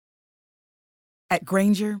At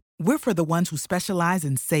Granger, we're for the ones who specialize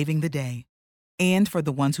in saving the day and for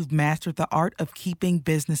the ones who've mastered the art of keeping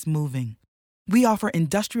business moving. We offer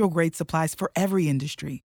industrial-grade supplies for every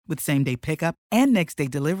industry with same-day pickup and next-day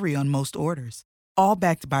delivery on most orders, all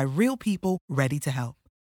backed by real people ready to help.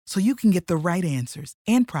 So you can get the right answers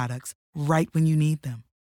and products right when you need them.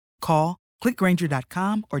 Call,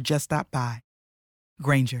 clickgranger.com, or just stop by.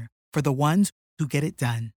 Granger, for the ones who get it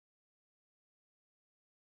done.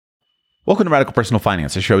 Welcome to Radical Personal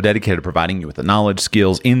Finance, a show dedicated to providing you with the knowledge,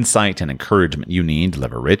 skills, insight, and encouragement you need to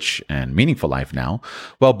live a rich and meaningful life now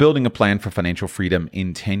while building a plan for financial freedom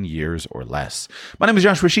in 10 years or less. My name is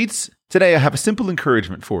Joshua Sheets. Today, I have a simple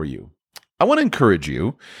encouragement for you. I want to encourage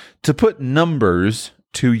you to put numbers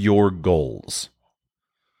to your goals.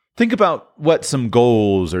 Think about what some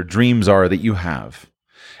goals or dreams are that you have,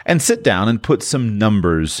 and sit down and put some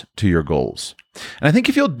numbers to your goals. And I think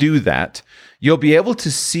if you'll do that, you'll be able to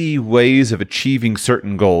see ways of achieving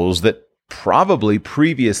certain goals that probably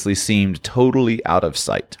previously seemed totally out of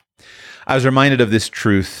sight. I was reminded of this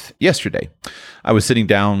truth yesterday. I was sitting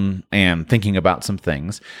down and thinking about some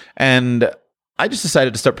things, and I just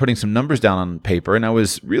decided to start putting some numbers down on paper, and I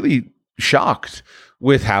was really shocked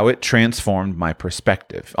with how it transformed my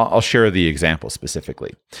perspective. I'll share the example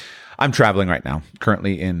specifically. I'm traveling right now,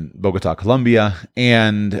 currently in Bogota, Colombia,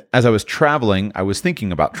 and as I was traveling, I was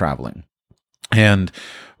thinking about traveling. And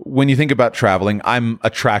when you think about traveling, I'm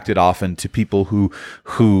attracted often to people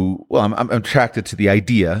I'm attracted to the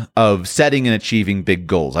idea of setting and achieving big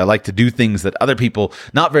goals. I like to do things that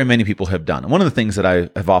not very many people have done. And one of the things that I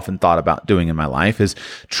have often thought about doing in my life is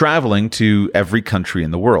traveling to every country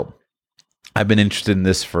in the world. I've been interested in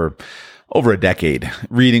this for over a decade,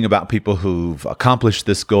 reading about people who've accomplished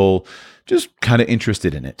this goal, just kind of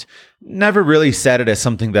interested in it. Never really set it as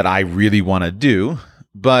something that I really want to do,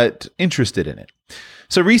 but interested in it.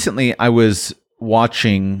 So recently I was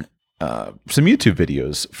watching some YouTube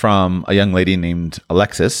videos from a young lady named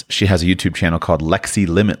Alexis. She has a YouTube channel called Lexi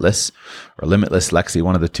Limitless, or Limitless Lexi,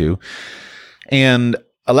 one of the two. And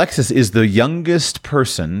Alexis is the youngest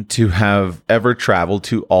person to have ever traveled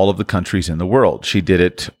to all of the countries in the world. She did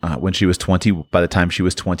it when she was 20, by the time she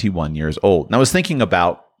was 21 years old. And I was thinking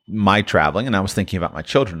about my traveling, and I was thinking about my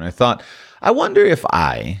children. And I thought, I wonder if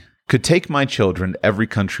I could take my children to every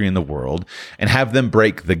country in the world and have them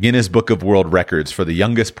break the Guinness Book of World Records for the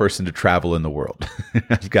youngest person to travel in the world.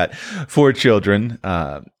 I've got 4 children,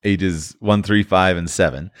 ages 1, 3, 5, and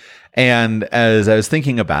 7. And as I was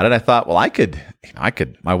thinking about it, I thought, well, I could, my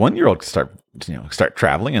 1-year-old could start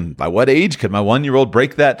traveling. And by what age could my 1-year-old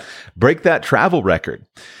break that travel record?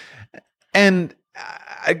 And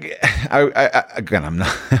again, I'm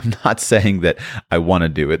not saying that I want to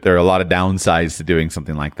do it. There are a lot of downsides to doing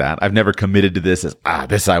something like that. I've never committed to this as,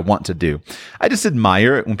 this I want to do. I just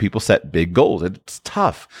admire it when people set big goals. It's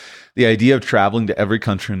tough. The idea of traveling to every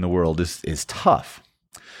country in the world is tough.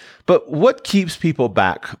 But what keeps people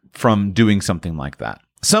back from doing something like that?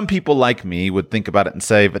 Some people like me would think about it and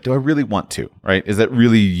say, but do I really want to, right? Is that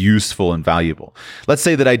really useful and valuable? Let's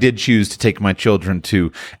say that I did choose to take my children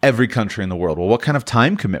to every country in the world. Well, what kind of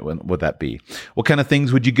time commitment would that be? What kind of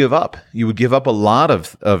things would you give up? You would give up a lot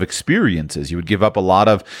of experiences. You would give up a lot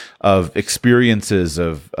of experiences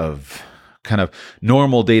of kind of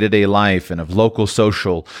normal day-to-day life and of local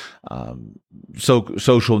social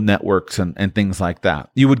networks and things like that.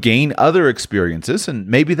 You would gain other experiences, and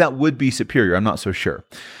maybe that would be superior. I'm not so sure.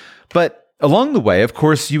 But along the way, of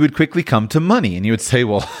course, you would quickly come to money, and you would say,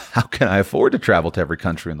 well, how can I afford to travel to every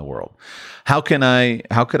country in the world? How could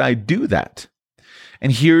I do that?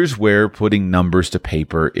 And here's where putting numbers to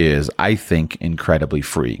paper is, I think, incredibly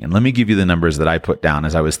freeing. And let me give you the numbers that I put down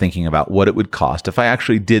as I was thinking about what it would cost if I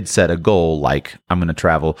actually did set a goal like I'm going to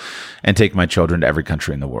travel and take my children to every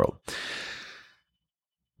country in the world.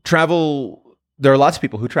 Travel, there are lots of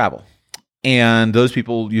people who travel. And those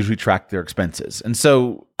people usually track their expenses. And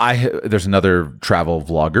so there's another travel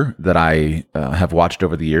vlogger that I have watched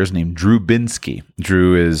over the years named Drew Binsky.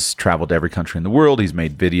 Drew has traveled to every country in the world. He's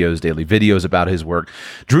made daily videos about his work.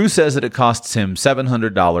 Drew says that it costs him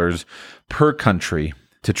 $700 per country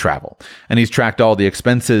to travel. And he's tracked all the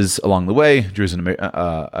expenses along the way. Drew's an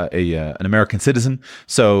American citizen.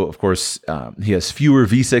 So, of course, he has fewer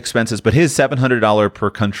visa expenses, but his $700 per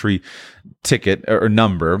country ticket or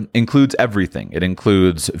number includes everything. It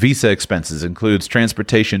includes visa expenses, includes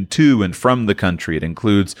transportation to and from the country. It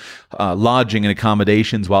includes lodging and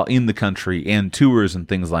accommodations while in the country and tours and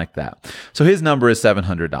things like that. So his number is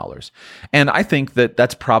 $700. And I think that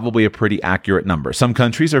that's probably a pretty accurate number. Some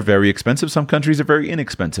countries are very expensive. Some countries are very inexpensive.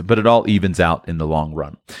 expensive, but it all evens out in the long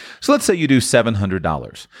run. So let's say you do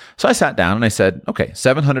 $700. So I sat down and I said, okay,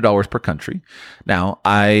 $700 per country. Now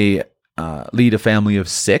I lead a family of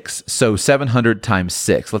 6. So 700 times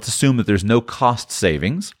 6. Let's assume that there's no cost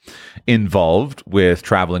savings involved with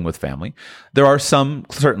traveling with family. There are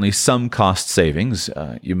certainly some cost savings.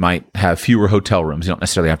 You might have fewer hotel rooms. You don't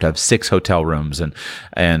necessarily have to have 6 hotel rooms,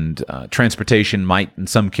 and transportation might in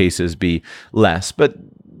some cases be less, but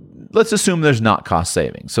let's assume there's not cost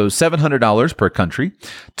savings. So $700 per country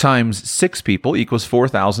times 6 people equals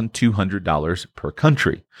 $4,200 per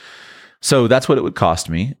country. So that's what it would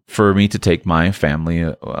cost me for me to take my family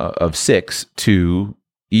of 6 to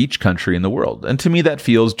each country in the world. And to me, that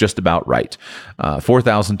feels just about right.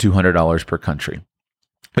 $4,200 per country,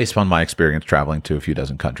 based on my experience traveling to a few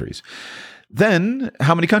dozen countries. Then,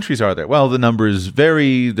 how many countries are there? Well, the numbers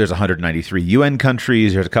vary. There's 193 UN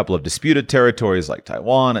countries. There's a couple of disputed territories like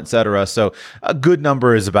Taiwan, etc. So a good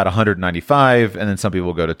number is about 195, and then some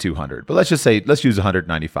people go to 200. But let's use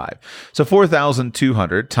 195. So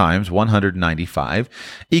 4,200 times 195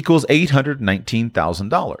 equals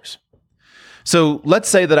 $819,000. So let's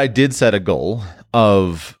say that I did set a goal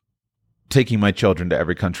of taking my children to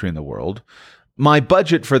every country in the world. My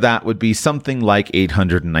budget for that would be something like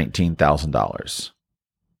 $819,000.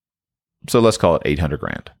 So let's call it 800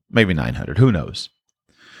 grand, maybe 900, who knows?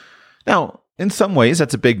 Now, in some ways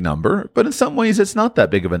that's a big number, but in some ways it's not that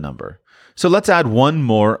big of a number. So let's add one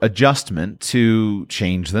more adjustment to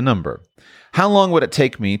change the number. How long would it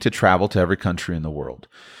take me to travel to every country in the world?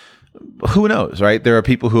 Who knows, right? There are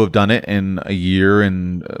people who have done it in a year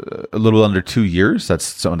and a little under 2 years. That's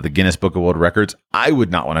some of the Guinness Book of World Records. I would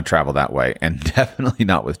not want to travel that way, and definitely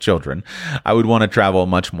not with children. I would want to travel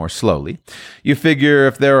much more slowly. You figure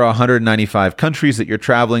if there are 195 countries that you're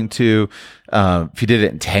traveling to, if you did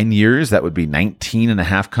it in 10 years, that would be 19 and a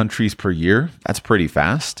half countries per year. That's pretty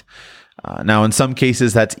fast. Now, in some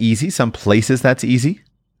cases, that's easy. Some places, that's easy.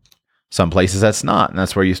 Some places that's not. And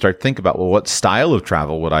that's where you start to think about, well, what style of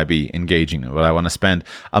travel would I be engaging in? Would I want to spend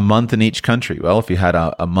a month in each country? Well, if you had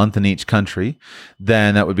a month in each country,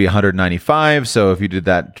 then that would be 195. So if you did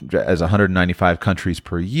that as 195 countries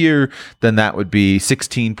per year, then that would be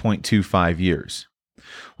 16.25 years.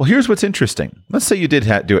 Well, here's what's interesting. Let's say you did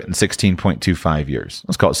do it in 16.25 years.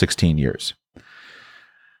 Let's call it 16 years.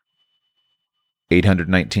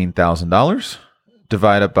 $819,000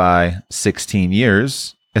 divided by 16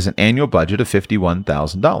 years is an annual budget of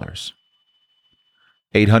 $51,000.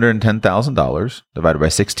 $810,000 divided by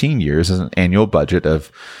 16 years is an annual budget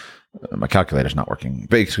of, my calculator's not working,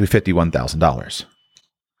 basically $51,000.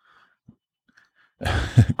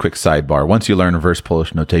 Quick sidebar. Once you learn reverse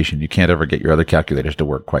Polish notation, you can't ever get your other calculators to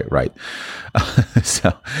work quite right.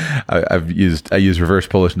 So I use reverse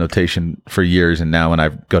Polish notation for years, and now when I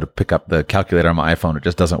go to pick up the calculator on my iPhone, it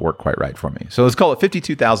just doesn't work quite right for me. So let's call it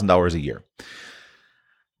 $52,000 a year.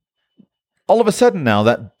 All of a sudden now,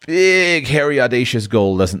 that big, hairy, audacious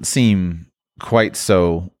goal doesn't seem quite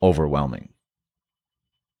so overwhelming.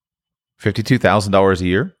 $52,000 a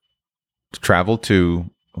year to travel to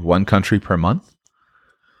one country per month?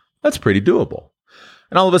 That's pretty doable.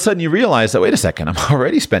 And all of a sudden you realize that, wait a second, I'm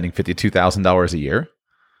already spending $52,000 a year.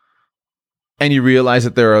 And you realize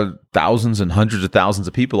that there are thousands and hundreds of thousands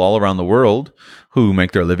of people all around the world who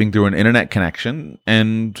make their living through an internet connection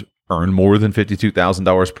and earn more than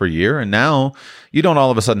 $52,000 per year. And now you don't all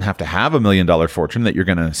of a sudden have to have $1 million fortune that you're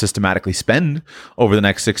going to systematically spend over the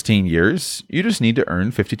next 16 years. You just need to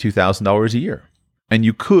earn $52,000 a year. And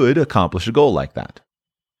you could accomplish a goal like that.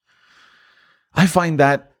 I find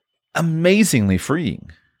that amazingly freeing.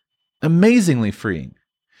 Amazingly freeing.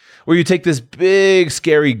 Where you take this big,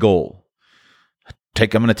 scary goal. I'm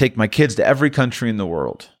going to take my kids to every country in the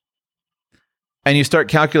world. And you start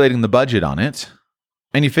calculating the budget on it.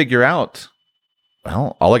 And you figure out,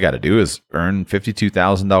 well, all I got to do is earn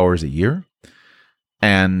 $52,000 a year,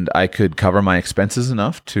 and I could cover my expenses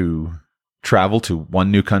enough to travel to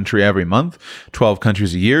one new country every month, 12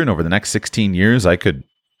 countries a year, and over the next 16 years, I could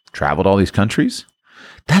travel to all these countries.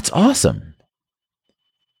 That's awesome.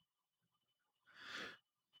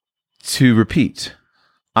 To repeat,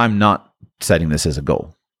 I'm not setting this as a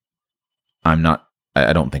goal. I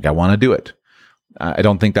don't think I want to do it. I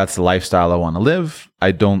don't think that's the lifestyle I want to live.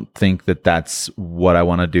 I don't think that that's what I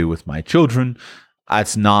want to do with my children.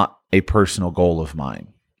 That's not a personal goal of mine.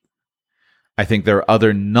 I think there are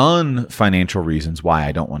other non-financial reasons why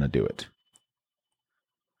I don't want to do it.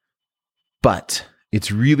 But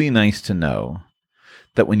it's really nice to know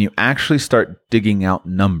that when you actually start digging out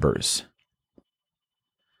numbers,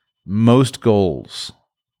 most goals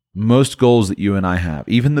that you and I have,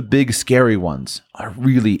 even the big scary ones, are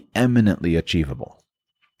really eminently achievable.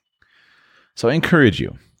 So I encourage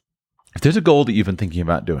you, if there's a goal that you've been thinking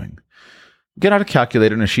about doing, get out a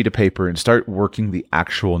calculator and a sheet of paper and start working the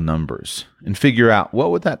actual numbers and figure out,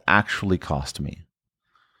 what would that actually cost me?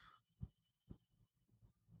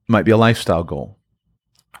 It might be a lifestyle goal.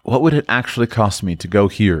 What would it actually cost me to go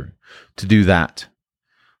here, to do that?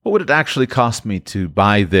 What would it actually cost me to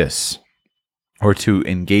buy this or to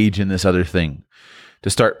engage in this other thing, to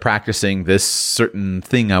start practicing this certain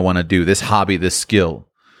thing I want to do, this hobby, this skill,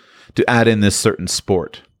 to add in this certain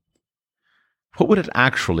sport? What would it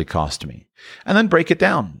actually cost me? And then break it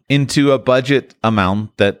down into a budget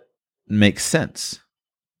amount that makes sense.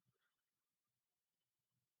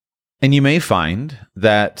 And you may find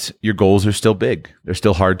that your goals are still big. They're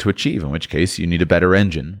still hard to achieve, in which case you need a better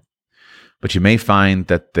engine. But you may find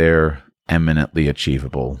that they're eminently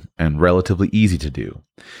achievable and relatively easy to do,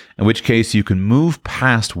 in which case you can move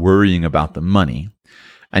past worrying about the money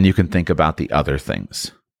and you can think about the other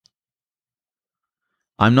things.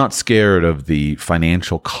 I'm not scared of the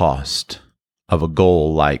financial cost of a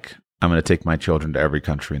goal like, I'm going to take my children to every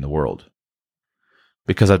country in the world,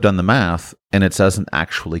 because I've done the math and it doesn't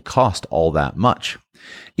actually cost all that much.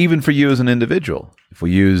 Even for you as an individual, if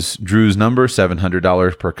we use Drew's number,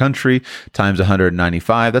 $700 per country times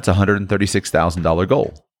 195, that's a $136,000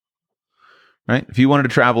 goal, right? If you wanted to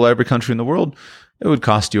travel every country in the world, it would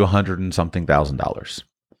cost you $100 and something thousand.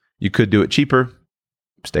 You could do it cheaper,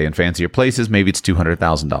 stay in fancier places. Maybe it's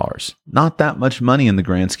 $200,000. Not that much money in the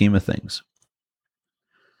grand scheme of things.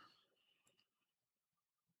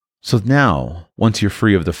 So now, once you're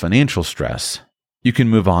free of the financial stress, you can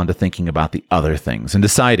move on to thinking about the other things and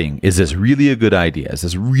deciding, is this really a good idea? Is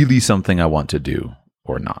this really something I want to do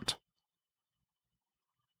or not?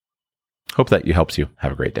 Hope that helps you.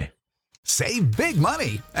 Have a great day. Save big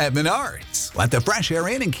money at Menards. Let the fresh air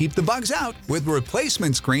in and keep the bugs out with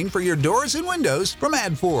replacement screen for your doors and windows from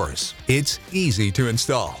AdForce. It's easy to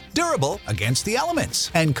install, durable against the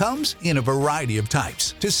elements, and comes in a variety of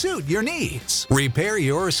types to suit your needs. Repair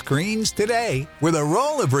your screens today with a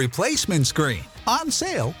roll of replacement screen on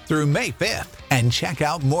sale through May 5th. And check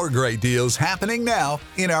out more great deals happening now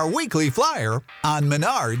in our weekly flyer on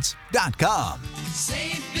Menards.com.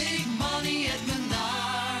 Save